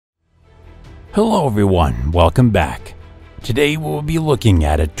Hello everyone, welcome back. Today we'll be looking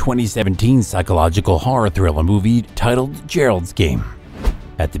at a 2017 psychological horror thriller movie titled Gerald's Game.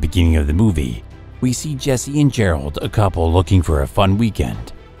 At the beginning of the movie, we see Jesse and Gerald, a couple looking for a fun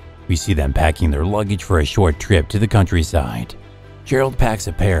weekend. We see them packing their luggage for a short trip to the countryside. Gerald packs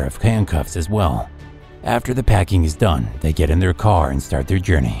a pair of handcuffs as well. After the packing is done, they get in their car and start their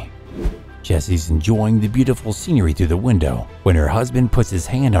journey. Jesse's enjoying the beautiful scenery through the window when her husband puts his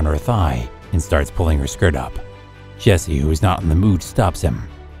hand on her thigh and starts pulling her skirt up. Jesse, who is not in the mood, stops him.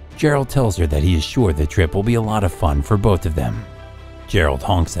 Gerald tells her that he is sure the trip will be a lot of fun for both of them. Gerald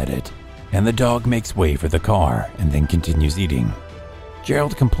honks at it, and the dog makes way for the car and then continues eating.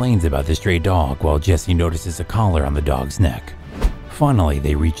 Gerald complains about the stray dog while Jesse notices a collar on the dog's neck. Finally,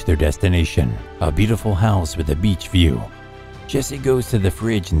 they reach their destination, a beautiful house with a beach view. Jesse goes to the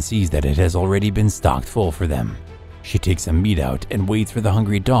fridge and sees that it has already been stocked full for them. She takes some meat out and waits for the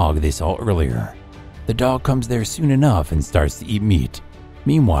hungry dog they saw earlier. The dog comes there soon enough and starts to eat meat.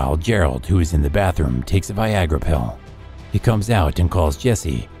 Meanwhile, Gerald, who is in the bathroom, takes a Viagra pill. He comes out and calls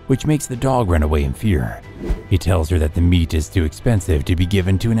Jesse, which makes the dog run away in fear. He tells her that the meat is too expensive to be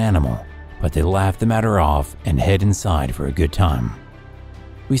given to an animal, but they laugh the matter off and head inside for a good time.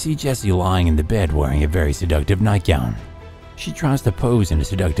 We see Jesse lying in the bed wearing a very seductive nightgown. She tries to pose in a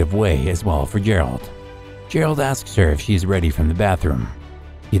seductive way as well for Gerald. Gerald asks her if she is ready from the bathroom.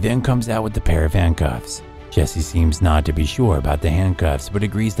 He then comes out with the pair of handcuffs. Jesse seems not to be sure about the handcuffs but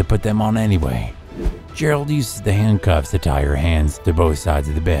agrees to put them on anyway. Gerald uses the handcuffs to tie her hands to both sides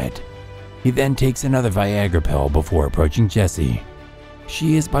of the bed. He then takes another Viagra pill before approaching Jesse.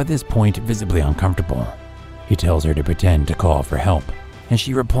 She is by this point visibly uncomfortable. He tells her to pretend to call for help, and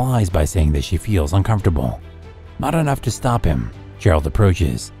she replies by saying that she feels uncomfortable. Not enough to stop him, Gerald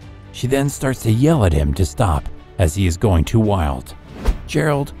approaches. She then starts to yell at him to stop as he is going too wild.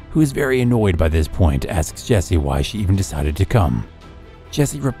 Gerald, who is very annoyed by this point, asks Jesse why she even decided to come.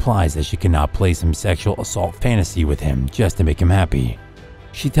 Jesse replies that she cannot play some sexual assault fantasy with him just to make him happy.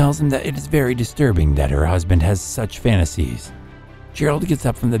 She tells him that it is very disturbing that her husband has such fantasies. Gerald gets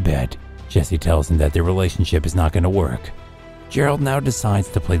up from the bed. Jesse tells him that their relationship is not going to work. Gerald now decides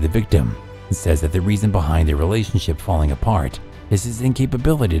to play the victim and says that the reason behind their relationship falling apart is his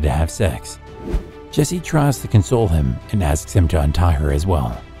incapability to have sex. Jesse tries to console him and asks him to untie her as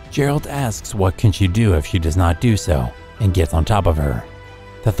well. Gerald asks what can she do if she does not do so and gets on top of her.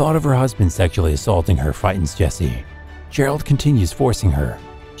 The thought of her husband sexually assaulting her frightens Jesse. Gerald continues forcing her.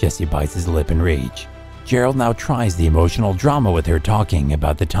 Jesse bites his lip in rage. Gerald now tries the emotional drama with her, talking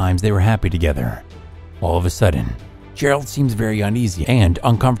about the times they were happy together. All of a sudden, Gerald seems very uneasy and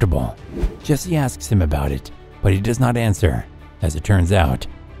uncomfortable. Jesse asks him about it, but he does not answer. As it turns out,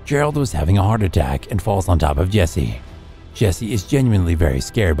 Gerald was having a heart attack and falls on top of Jesse. Jesse is genuinely very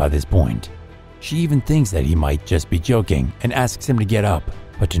scared by this point. She even thinks that he might just be joking and asks him to get up,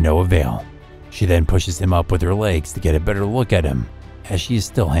 but to no avail. She then pushes him up with her legs to get a better look at him, as she is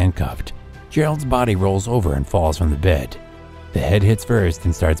still handcuffed. Gerald's body rolls over and falls from the bed. The head hits first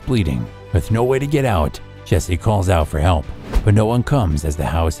and starts bleeding. With no way to get out, Jesse calls out for help, but no one comes as the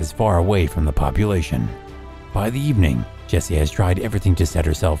house is far away from the population. By the evening, Jesse has tried everything to set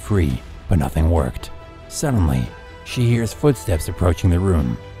herself free, but nothing worked. Suddenly, she hears footsteps approaching the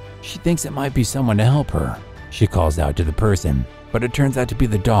room. She thinks it might be someone to help her. She calls out to the person, but it turns out to be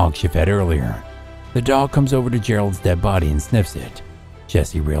the dog she fed earlier. The dog comes over to Gerald's dead body and sniffs it.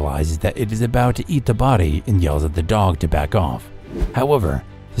 Jesse realizes that it is about to eat the body and yells at the dog to back off. However,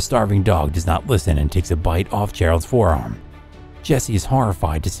 the starving dog does not listen and takes a bite off Gerald's forearm. Jesse is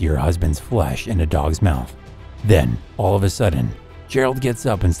horrified to see her husband's flesh in a dog's mouth. Then, all of a sudden, Gerald gets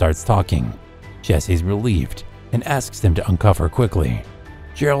up and starts talking. Jesse is relieved and asks them to uncuff her quickly.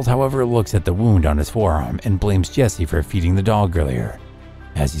 Gerald, however, looks at the wound on his forearm and blames Jesse for feeding the dog earlier.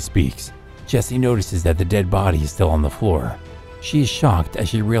 As he speaks, Jesse notices that the dead body is still on the floor. She is shocked as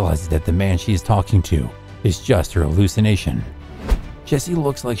she realizes that the man she is talking to is just her hallucination. Jesse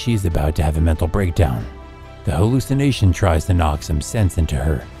looks like she is about to have a mental breakdown. The hallucination tries to knock some sense into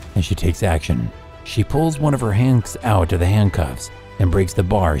her, and she takes action. She pulls one of her hands out of the handcuffs and breaks the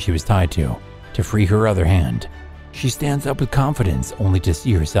bar she was tied to free her other hand. She stands up with confidence only to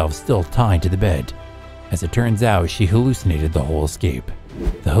see herself still tied to the bed. As it turns out, she hallucinated the whole escape.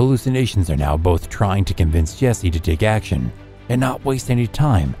 The hallucinations are now both trying to convince Jesse to take action and not waste any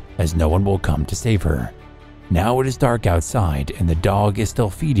time, as no one will come to save her. Now it is dark outside and the dog is still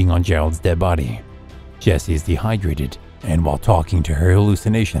feeding on Gerald's dead body. Jesse is dehydrated, and while talking to her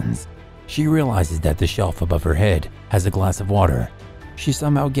hallucinations, she realizes that the shelf above her head has a glass of water. She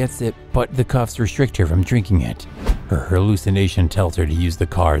somehow gets it, but the cuffs restrict her from drinking it. Her hallucination tells her to use the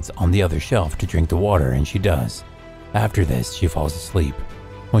cards on the other shelf to drink the water, and she does. After this, she falls asleep.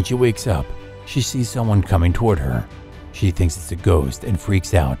 When she wakes up, she sees someone coming toward her. She thinks it's a ghost and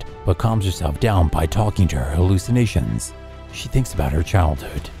freaks out, but calms herself down by talking to her hallucinations. She thinks about her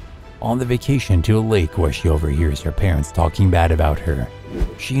childhood. On the vacation to a lake where she overhears her parents talking bad about her.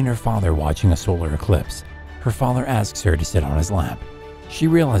 She and her father watching a solar eclipse. Her father asks her to sit on his lap. She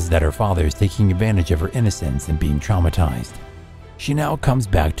realizes that her father is taking advantage of her innocence and being traumatized. She now comes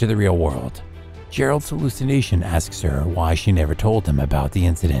back to the real world. Gerald's hallucination asks her why she never told him about the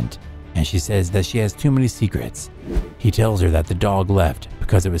incident, and she says that she has too many secrets. He tells her that the dog left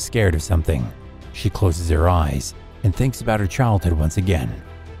because it was scared of something. She closes her eyes and thinks about her childhood once again.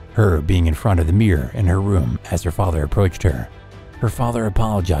 Her being in front of the mirror in her room as her father approached her. Her father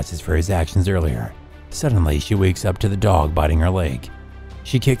apologizes for his actions earlier. Suddenly, she wakes up to the dog biting her leg.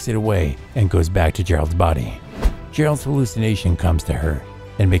 She kicks it away and goes back to Gerald's body. Gerald's hallucination comes to her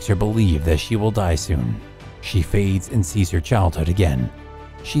and makes her believe that she will die soon. She fades and sees her childhood again.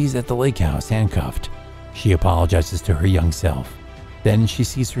 She's at the lake house handcuffed. She apologizes to her young self. Then she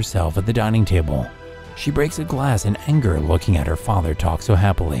sees herself at the dining table. She breaks a glass in anger looking at her father talk so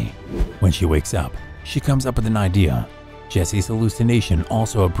happily. When she wakes up, she comes up with an idea. Jesse's hallucination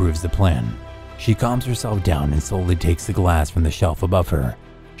also approves the plan. She calms herself down and slowly takes the glass from the shelf above her.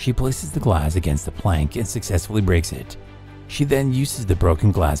 She places the glass against the plank and successfully breaks it. She then uses the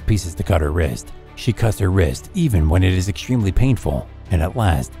broken glass pieces to cut her wrist. She cuts her wrist even when it is extremely painful, and at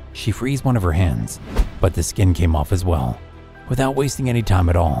last, she frees one of her hands, but the skin came off as well. Without wasting any time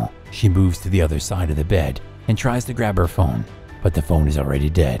at all, she moves to the other side of the bed and tries to grab her phone, but the phone is already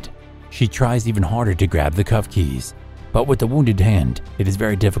dead. She tries even harder to grab the cuff keys, but with the wounded hand, it is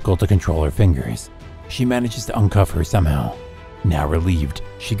very difficult to control her fingers. She manages to uncuff her somehow. Now relieved,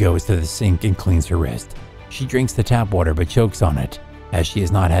 she goes to the sink and cleans her wrist. She drinks the tap water but chokes on it, as she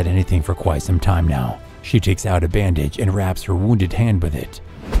has not had anything for quite some time now. She takes out a bandage and wraps her wounded hand with it.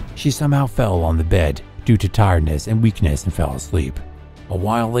 She somehow fell on the bed due to tiredness and weakness and fell asleep. A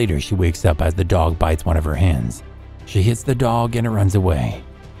while later, she wakes up as the dog bites one of her hands. She hits the dog and it runs away.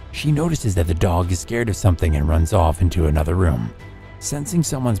 She notices that the dog is scared of something and runs off into another room. Sensing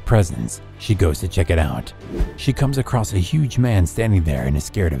someone's presence, she goes to check it out. She comes across a huge man standing there and is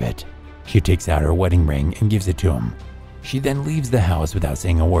scared of it. She takes out her wedding ring and gives it to him. She then leaves the house without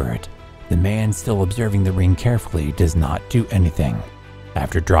saying a word. The man, still observing the ring carefully, does not do anything.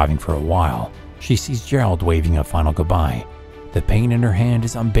 After driving for a while, she sees Gerald waving a final goodbye. The pain in her hand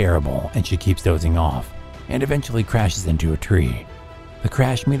is unbearable and she keeps dozing off and eventually crashes into a tree. The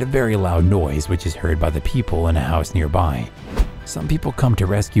crash made a very loud noise which is heard by the people in a house nearby. Some people come to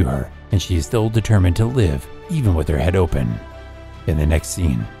rescue her and she is still determined to live even with her head open. In the next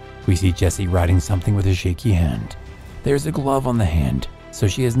scene, we see Jessie writing something with a shaky hand. There's a glove on the hand, so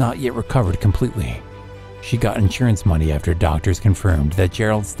she has not yet recovered completely. She got insurance money after doctors confirmed that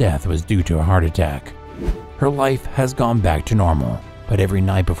Gerald's death was due to a heart attack. Her life has gone back to normal, but every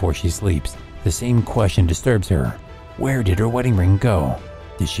night before she sleeps, the same question disturbs her. Where did her wedding ring go?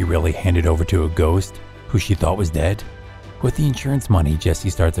 Did she really hand it over to a ghost who she thought was dead? With the insurance money, Jessie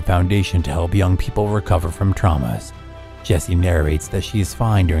starts a foundation to help young people recover from traumas. Jessie narrates that she is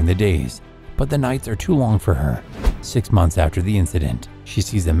fine during the days, but the nights are too long for her. 6 months after the incident, she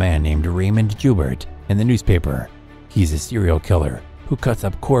sees a man named Raymond Joubert in the newspaper. He's a serial killer who cuts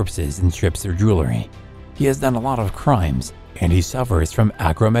up corpses and strips their jewelry. He has done a lot of crimes, and he suffers from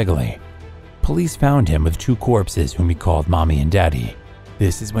acromegaly. Police found him with 2 corpses whom he called Mommy and Daddy.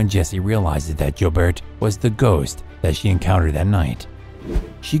 This is when Jessie realizes that Joubert was the ghost that she encountered that night.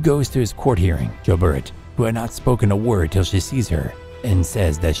 She goes to his court hearing. Joubert, who had not spoken a word till she sees her, and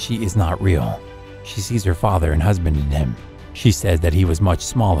says that she is not real. She sees her father and husband in him. She says that he was much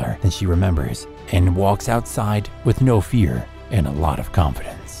smaller than she remembers, and walks outside with no fear and a lot of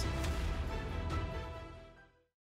confidence.